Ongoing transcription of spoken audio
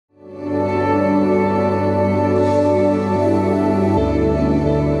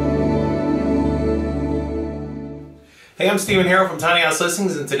I'm Stephen Harrell from Tiny House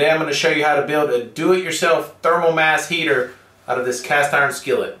Listings, and today I'm going to show you how to build a do-it-yourself thermal mass heater out of this cast iron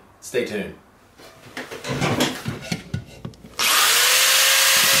skillet. Stay tuned.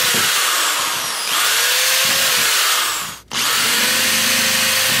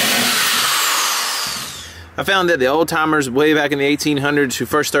 I found that the old timers way back in the 1800s who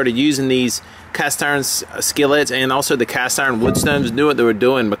first started using these cast iron skillets and also the cast iron wood stoves knew what they were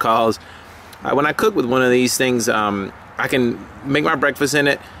doing, because when I cook with one of these things, I can make my breakfast in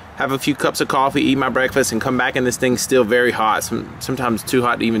it, have a few cups of coffee, eat my breakfast, and come back and this thing's still very hot, sometimes too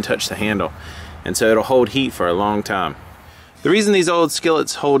hot to even touch the handle. And so it'll hold heat for a long time. The reason these old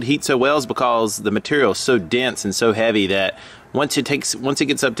skillets hold heat so well is because the material is so dense and so heavy that once it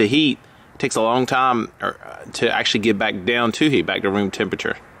gets up to heat, it takes a long time to actually get back down to heat, back to room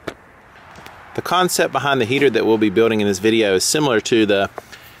temperature. The concept behind the heater that we'll be building in this video is similar to the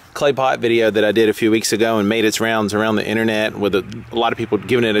clay pot video that I did a few weeks ago and made its rounds around the internet with a lot of people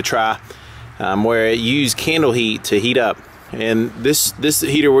giving it a try, where it used candle heat to heat up. And this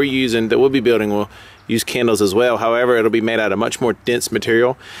heater we're using, that we'll be building, will use candles as well. However, it'll be made out of much more dense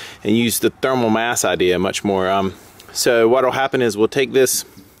material and use the thermal mass idea much more. So what will happen is we'll take this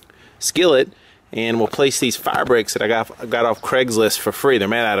skillet and we'll place these fire bricks that I got off Craigslist for free. They're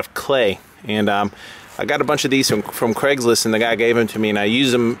made out of clay, and I got a bunch of these from Craigslist, and the guy gave them to me, and I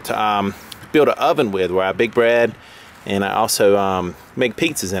use them to build an oven with, where I bake bread, and I also make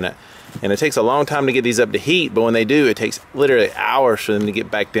pizzas in it. And it takes a long time to get these up to heat, but when they do, it takes literally hours for them to get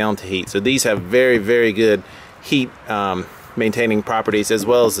back down to heat. So these have very, very good heat maintaining properties, as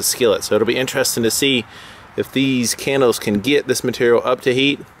well as the skillet. So it'll be interesting to see if these candles can get this material up to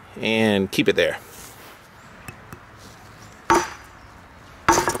heat and keep it there.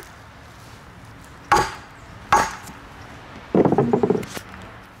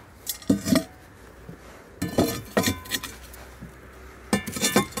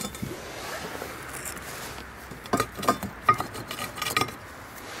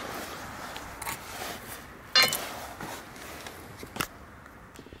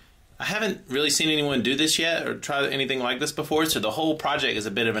 I haven't really seen anyone do this yet or try anything like this before, so the whole project is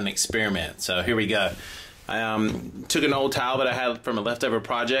a bit of an experiment. So here we go. I took an old towel that I had from a leftover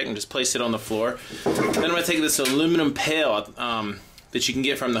project and just placed it on the floor. Then I'm going to take this aluminum pail that you can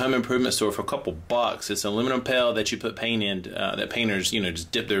get from the home improvement store for a couple bucks. It's an aluminum pail that you put paint in, that painters,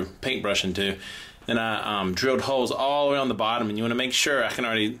 just dip their paintbrush into. Then I drilled holes all around the bottom, and you want to make sure, I can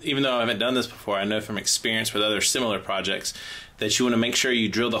already, even though I haven't done this before, I know from experience with other similar projects, that you want to make sure you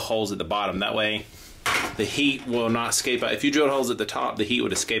drill the holes at the bottom. That way the heat will not escape out. If you drilled holes at the top, the heat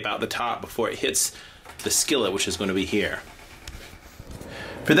would escape out the top before it hits the skillet, which is going to be here.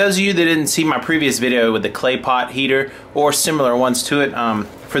 For those of you that didn't see my previous video with the clay pot heater or similar ones to it,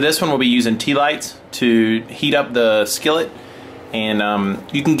 for this one we'll be using tea lights to heat up the skillet. And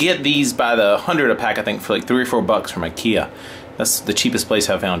you can get these by the 100 a pack, I think, for like $3 or $4 from IKEA. That's the cheapest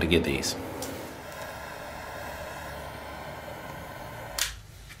place I've found to get these.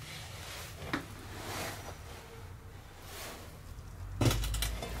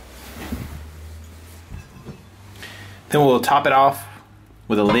 Then we'll top it off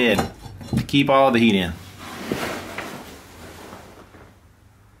with a lid to keep all the heat in.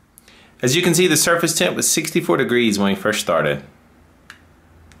 As you can see, the surface temp was 64 degrees when we first started.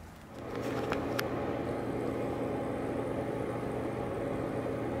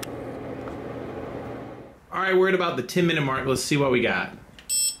 Alright, we're at about the 10-minute mark. Let's see what we got.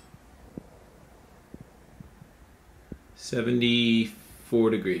 74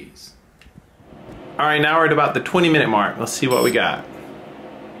 degrees. Alright, now we're at about the 20-minute mark. Let's see what we got.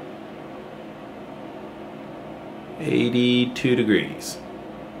 82 degrees.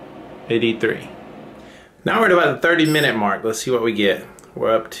 83. Now we're at about the 30-minute mark. Let's see what we get.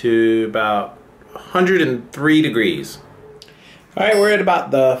 We're up to about 103 degrees. Alright, we're at about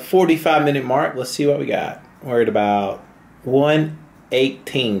the 45-minute mark. Let's see what we got. We're at about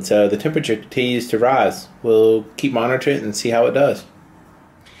 118. So the temperature continues to rise. We'll keep monitoring it and see how it does.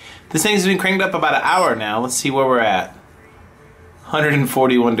 This thing's been cranked up about an hour now. Let's see where we're at.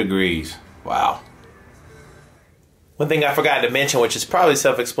 141 degrees. Wow. One thing I forgot to mention, which is probably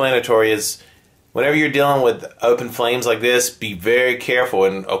self-explanatory, is whenever you're dealing with open flames like this, be very careful,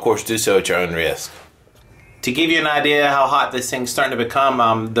 and of course do so at your own risk. To give you an idea how hot this thing's starting to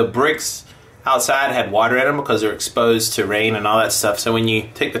become, the bricks outside had water in them because they're exposed to rain and all that stuff. So when you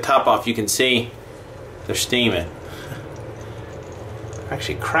take the top off, you can see they're steaming.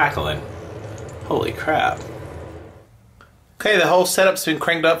 Actually crackling. Holy crap. Okay, the whole setup's been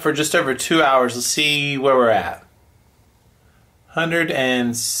cranked up for just over 2 hours. Let's see where we're at.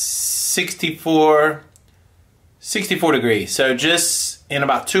 164 64 degrees. So just in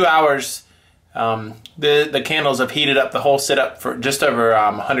about 2 hours, the candles have heated up the whole setup for just over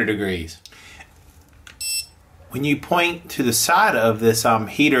 100 degrees. When you point to the side of this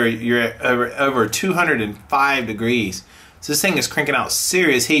heater, you're over 205 degrees. So this thing is cranking out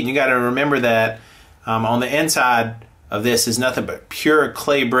serious heat, and you got to remember that on the inside of this is nothing but pure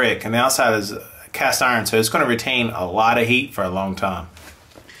clay brick, and the outside is cast iron, so it's going to retain a lot of heat for a long time.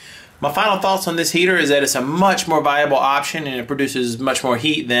 My final thoughts on this heater is that it's a much more viable option, and it produces much more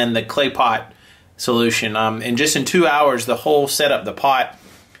heat than the clay pot solution. And just in 2 hours, the whole setup, the pot,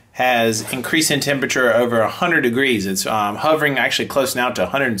 has increased in temperature over 100 degrees. It's hovering actually close now to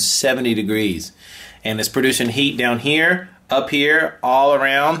 170 degrees. And it's producing heat down here, up here, all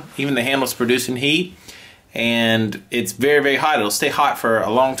around. Even the handle's producing heat. And it's very, very hot. It'll stay hot for a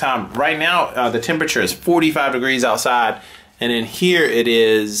long time. Right now, the temperature is 45 degrees outside. And in here, it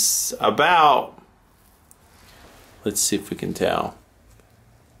is about, let's see if we can tell,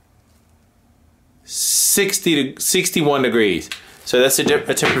 60 to 61 degrees. So that's a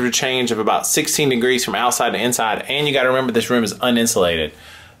temperature change of about 16 degrees from outside to inside. And you got to remember, this room is uninsulated.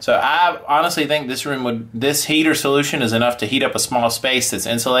 So I honestly think this heater solution is enough to heat up a small space that's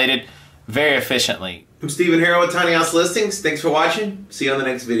insulated very efficiently. I'm Stephen Harrell with Tiny House Listings. Thanks for watching. See you on the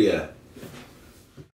next video.